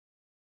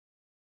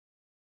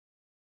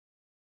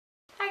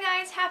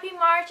guys, happy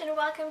March and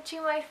welcome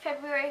to my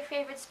February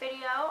favorites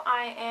video.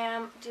 I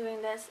am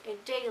doing this a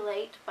day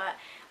late, but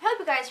I hope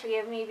you guys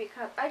forgive me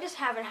because I just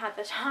haven't had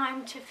the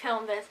time to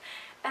film this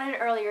at an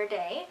earlier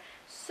day.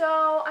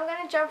 So I'm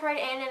going to jump right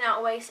in and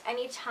not waste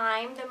any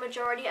time. The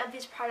majority of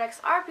these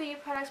products are beauty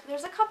products, but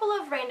there's a couple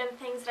of random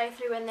things that I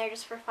threw in there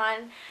just for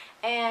fun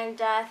and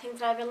things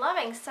that I've been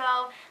loving. So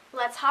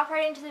let's hop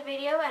right into the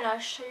video and I'll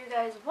show you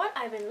guys what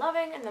I've been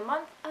loving in the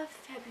month of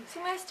February. So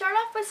I'm going to start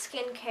off with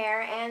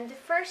skincare, and the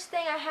first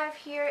thing I have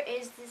here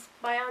is this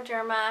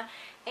Bioderma,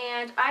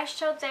 and I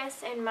showed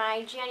this in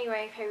my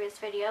January favorites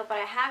video, but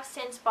I have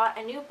since bought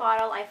a new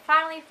bottle. I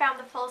finally found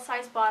the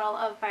full-size bottle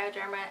of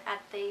Bioderma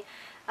at the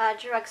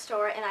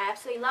drugstore, and I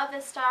absolutely love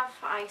this stuff.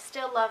 I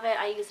still love it.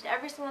 I use it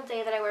every single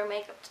day that I wear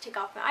makeup to take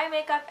off my eye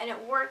makeup, and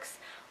it works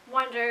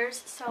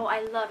wonders, so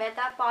I love it.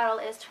 That bottle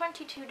is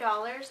 $22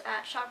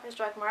 at Shoppers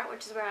Drug Mart,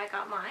 which is where I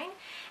got mine.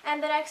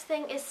 And the next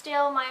thing is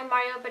still my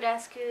Mario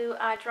Badescu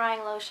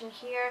drying lotion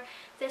here.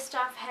 This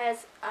stuff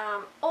has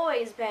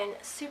always been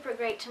super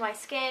great to my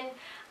skin.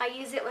 I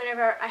use it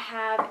whenever I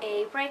have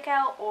a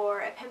breakout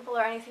or a pimple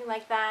or anything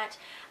like that.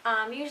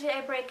 Usually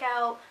I break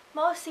out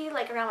mostly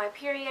like around my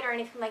period or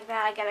anything like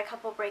that. I get a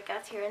couple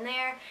breakouts here and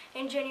there.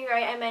 In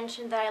January I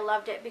mentioned that I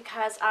loved it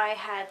because I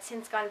had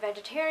since gone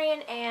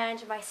vegetarian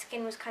and my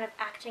skin was kind of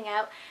acting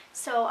out,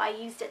 so I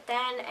used it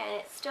then and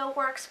it still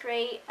works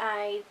great.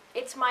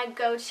 It's my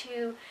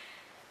go-to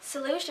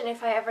solution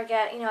if I ever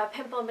get, a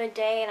pimple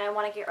midday and I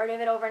want to get rid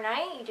of it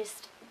overnight. You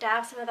just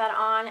dab some of that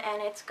on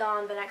and it's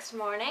gone the next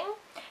morning.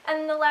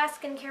 And the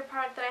last skincare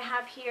product that I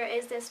have here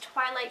is this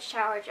Twilight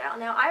Shower Gel.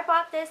 Now I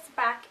bought this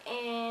back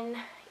in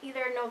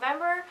either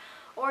November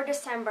or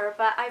December,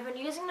 but I've been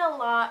using it a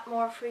lot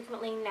more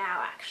frequently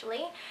now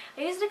actually.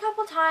 I used it a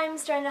couple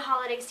times during the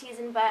holiday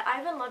season, but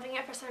I've been loving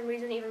it for some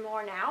reason even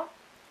more now.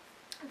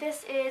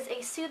 This is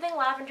a soothing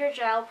lavender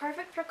gel,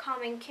 perfect for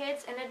calming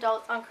kids and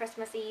adults on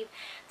Christmas Eve.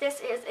 This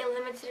is a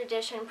limited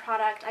edition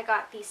product. I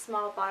got the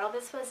small bottle.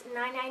 This was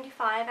 $9.95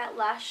 at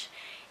Lush,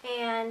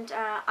 and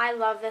I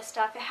love this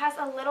stuff. It has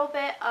a little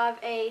bit of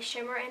a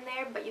shimmer in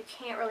there, but you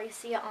can't really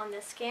see it on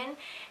the skin.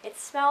 It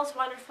smells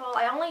wonderful.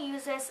 I only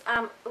use this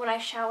when I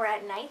shower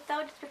at night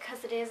though, just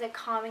because it is a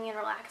calming and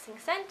relaxing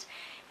scent.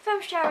 If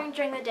I'm showering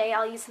during the day,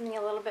 I'll use something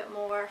a little bit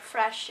more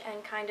fresh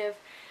and kind of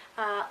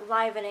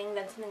livening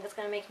than something that's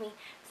going to make me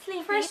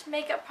sleepy. First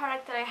makeup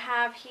product that I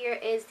have here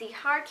is the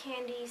Hard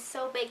Candy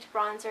So Baked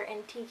Bronzer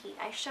in Tiki.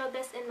 I showed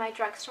this in my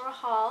drugstore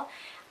haul.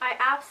 I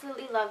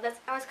absolutely love this.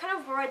 I was kind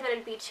of worried that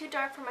it'd be too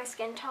dark for my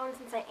skin tone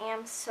since I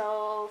am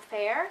so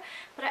fair,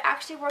 but it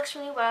actually works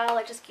really well.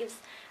 It just gives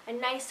a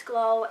nice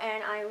glow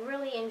and I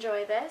really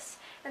enjoy this.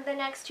 And the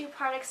next two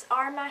products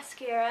are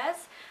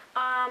mascaras.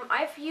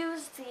 I've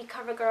used the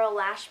CoverGirl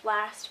Lash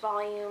Blast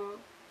Volume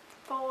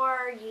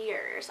for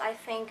years. I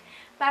think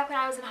back when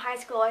I was in high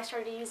school I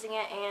started using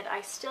it and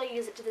I still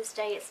use it to this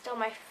day. It's still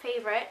my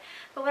favorite.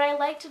 But what I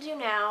like to do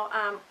now,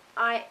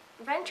 I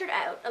ventured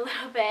out a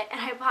little bit and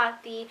I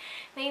bought the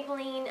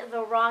Maybelline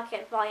The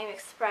Rocket Volume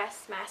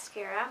Express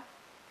mascara.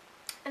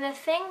 And the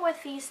thing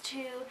with these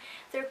two,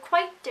 they're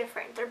quite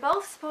different. They're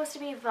both supposed to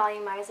be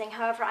volumizing.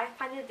 However, I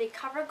find that the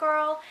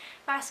CoverGirl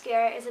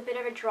mascara is a bit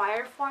of a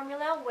drier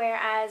formula,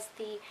 whereas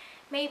the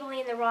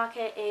Maybelline The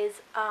Rocket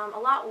is a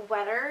lot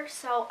wetter.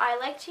 So I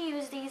like to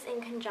use these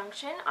in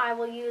conjunction. I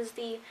will use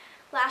the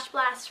Lash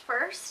Blast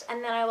first,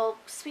 and then I will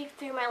sweep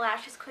through my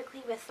lashes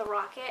quickly with the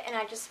Rocket, and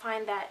I just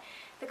find that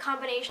the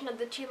combination of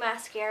the two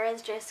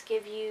mascaras just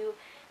give you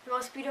the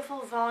most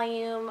beautiful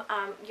volume.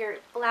 Your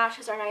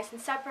lashes are nice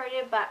and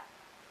separated, but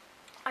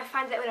I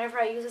find that whenever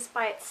I use this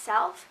by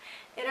itself,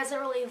 it doesn't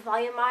really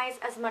volumize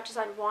as much as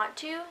I'd want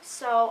to,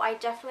 so I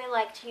definitely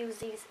like to use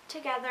these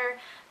together.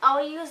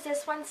 I'll use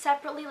this one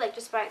separately, like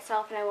just by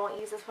itself, and I won't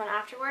use this one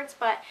afterwards,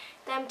 but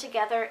them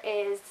together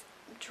is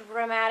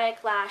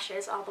dramatic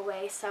lashes all the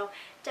way, so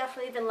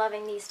definitely been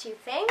loving these two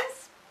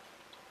things.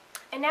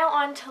 And now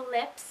on to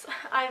lips.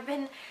 I've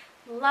been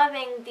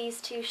loving these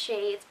two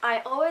shades. I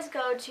always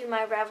go to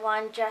my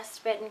Revlon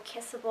Just Bitten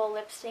Kissable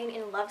Lip Stain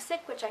in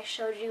Lovesick, which I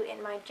showed you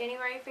in my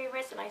January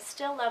favorites, and I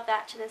still love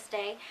that to this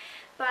day.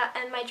 But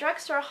in my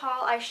drugstore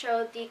haul, I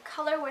showed the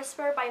Color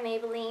Whisper by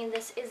Maybelline.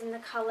 This is in the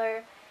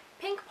color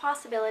Pink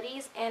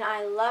Possibilities, and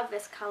I love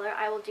this color.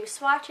 I will do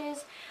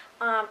swatches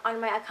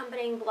on my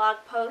accompanying blog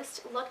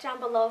post. Look down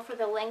below for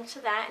the link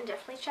to that and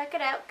definitely check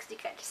it out because you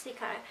get to see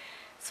kind of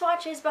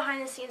swatches,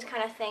 behind the scenes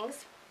kind of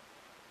things.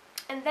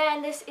 And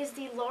then this is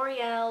the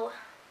L'Oreal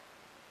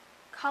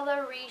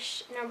Color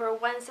Riche number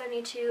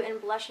 172 in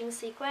Blushing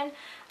Sequin.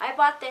 I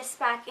bought this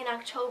back in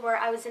October.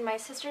 I was in my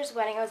sister's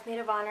wedding. I was maid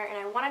of honor and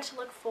I wanted to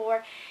look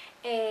for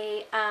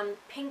a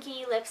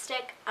pinky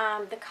lipstick.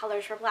 The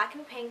colors were black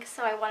and pink,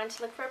 so I wanted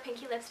to look for a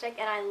pinky lipstick,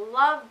 and I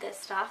love this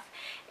stuff.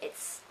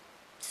 It's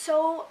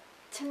so,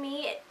 to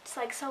me, it's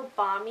like so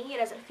balmy. It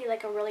doesn't feel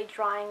like a really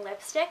drying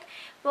lipstick.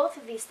 Both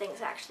of these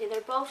things actually,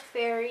 they're both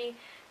very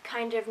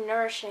kind of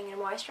nourishing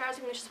and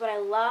moisturizing, which is what I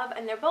love.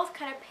 And they're both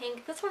kind of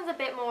pink. This one's a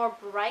bit more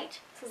bright.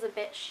 This is a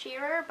bit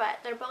sheerer, but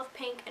they're both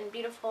pink and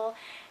beautiful,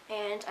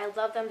 and I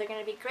love them. They're going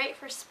to be great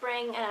for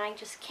spring, and I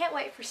just can't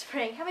wait for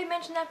spring. Have I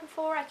mentioned that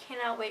before? I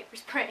cannot wait for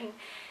spring.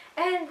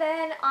 And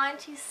then on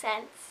to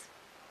scents.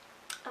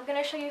 I'm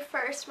going to show you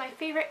first my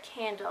favorite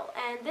candle,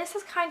 and this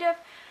is kind of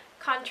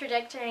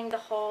contradicting the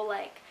whole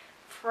like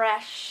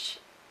fresh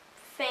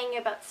thing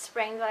about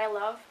spring that I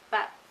love,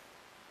 but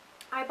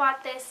I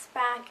bought this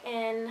back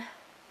in,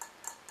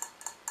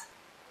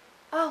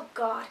 oh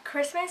god,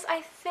 Christmas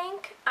I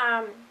think,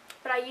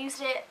 but I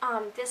used it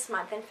this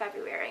month in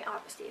February,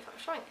 obviously, if I'm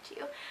showing it to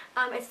you.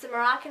 It's the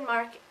Moroccan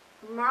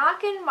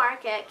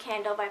Market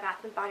candle by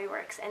Bath & Body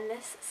Works, and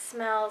this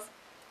smells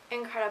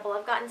incredible.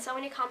 I've gotten so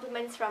many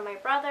compliments from my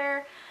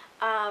brother,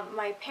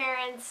 my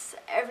parents,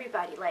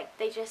 everybody. Like,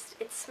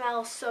 it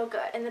smells so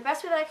good. And the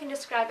best way that I can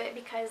describe it,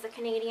 because the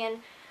Canadian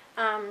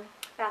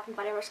Bath &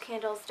 Body Works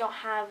candles don't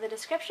have the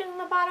description on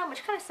the bottom,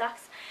 which kind of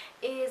sucks,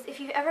 is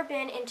if you've ever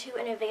been into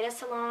an Aveda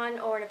salon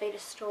or an Aveda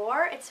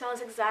store, it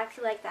smells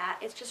exactly like that.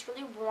 It's just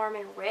really warm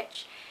and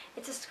rich.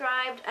 It's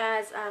described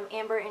as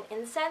amber and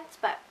incense,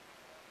 but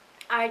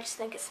I just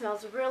think it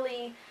smells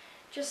really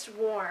just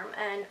warm,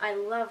 and I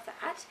love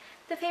that.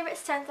 The favorite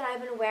scent that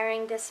I've been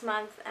wearing this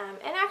month, and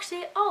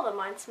actually all the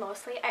months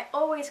mostly, I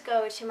always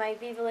go to my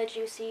Viva La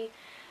Juicy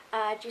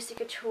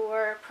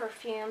Couture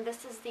perfume.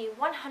 This is the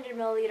 100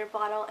 milliliter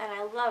bottle, and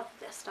I love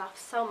this stuff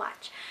so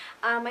much.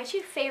 My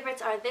two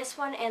favorites are this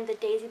one and the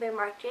Daisy by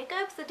Marc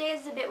Jacobs. The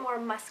Daisy is a bit more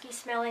musky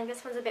smelling.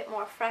 This one's a bit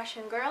more fresh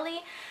and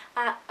girly.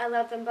 I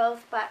love them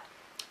both, but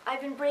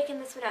I've been breaking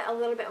this one out a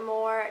little bit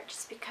more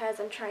just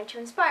because I'm trying to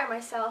inspire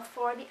myself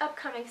for the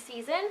upcoming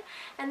season.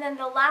 And then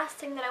the last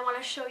thing that I want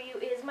to show you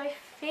is my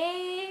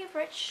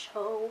favorite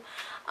show.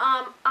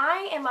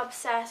 I am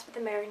obsessed with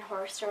American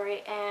Horror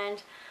Story,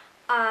 and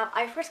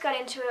I first got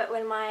into it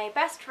when my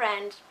best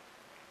friend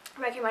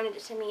recommended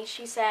it to me.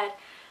 She said,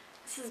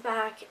 this is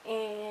back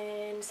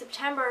in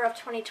September of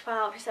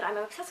 2012, she said, I'm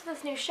obsessed with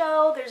this new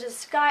show. There's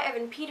this guy,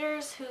 Evan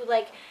Peters, who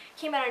like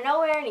came out of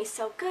nowhere and he's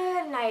so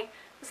good, and I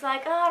was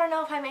like, oh, I don't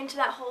know if I'm into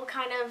that whole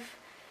kind of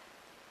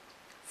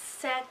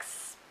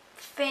sex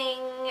thing,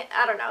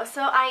 I don't know.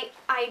 So I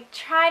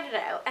tried it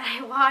out, and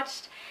I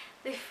watched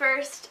the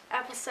first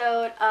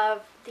episode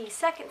of the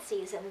second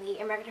season,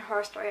 the American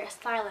Horror Story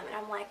Asylum, and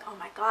I'm like, oh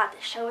my god,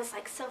 this show is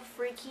like so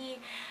freaky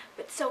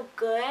but so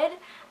good,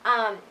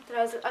 that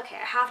I was like, okay,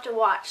 I have to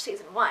watch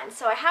season 1.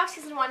 So I have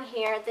season 1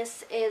 here.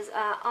 This is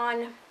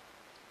on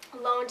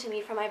loan to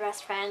me from my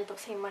best friend, the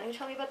same one who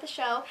told me about the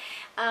show.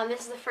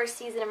 This is the first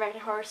season of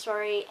American Horror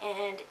Story,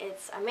 and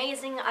it's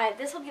amazing.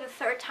 This will be the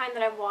third time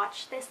that I've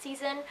watched this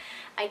season.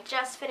 I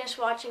just finished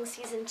watching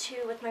season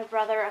 2 with my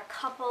brother a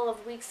couple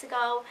of weeks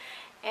ago,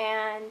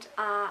 and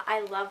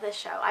I love this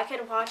show. I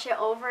could watch it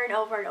over and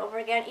over and over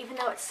again, even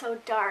though it's so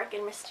dark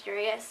and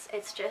mysterious.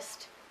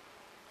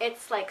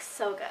 It's like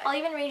so good. I'll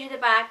even read you the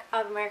back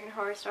of American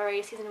Horror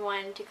Story season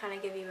 1 to kind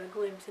of give you a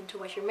glimpse into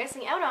what you're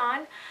missing out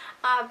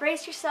on.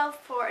 Brace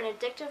yourself for an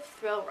addictive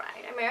thrill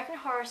ride. American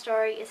Horror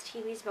Story is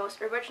TV's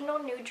most original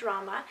new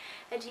drama,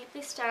 a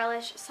deeply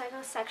stylish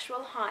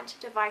psychosexual haunt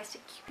devised to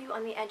keep you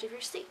on the edge of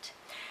your seat.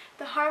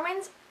 The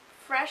Harmons'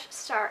 fresh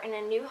start in a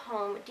new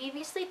home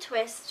deviously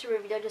twists to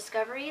reveal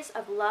discoveries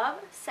of love,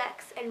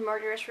 sex, and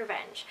murderous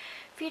revenge.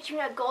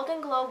 Featuring a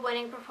Golden Globe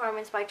winning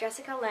performance by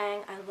Jessica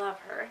Lange, I love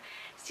her.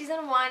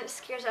 Season 1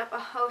 scares up a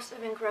host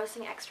of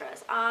engrossing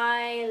extras.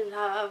 I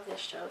love this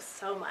show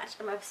so much.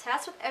 I'm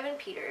obsessed with Evan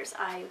Peters.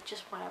 I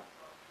just want to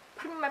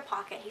put him in my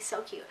pocket. He's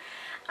so cute.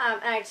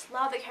 And I just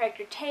love the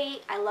character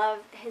Tate. I love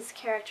his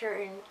character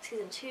in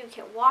season 2,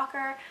 Kit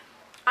Walker.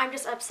 I'm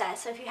just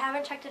obsessed. So if you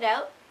haven't checked it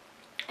out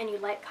and you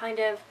like kind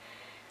of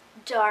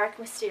dark,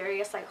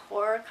 mysterious, like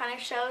horror kind of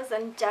shows,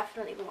 then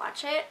definitely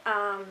watch it.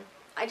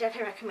 I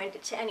definitely recommend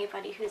it to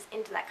anybody who's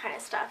into that kind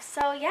of stuff.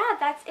 So yeah,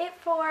 that's it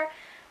for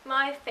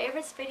my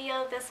favorites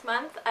video this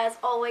month. As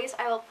always,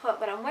 I will put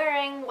what I'm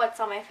wearing, what's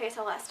on my face,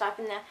 all that stuff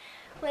in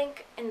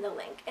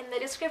the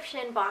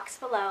description box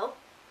below.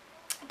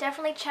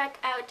 Definitely check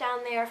out down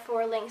there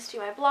for links to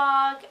my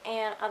blog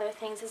and other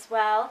things as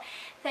well.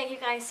 Thank you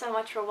guys so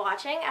much for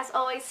watching. As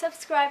always,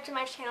 subscribe to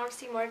my channel to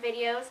see more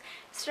videos.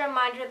 Just a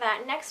reminder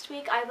that next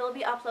week I will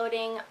be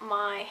uploading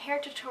my hair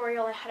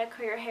tutorial on how to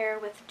curl your hair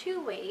with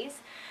 2 ways.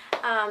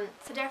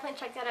 So definitely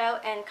check that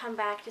out and come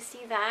back to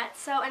see that.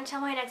 So until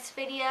my next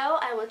video,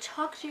 I will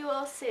talk to you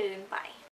all soon. Bye.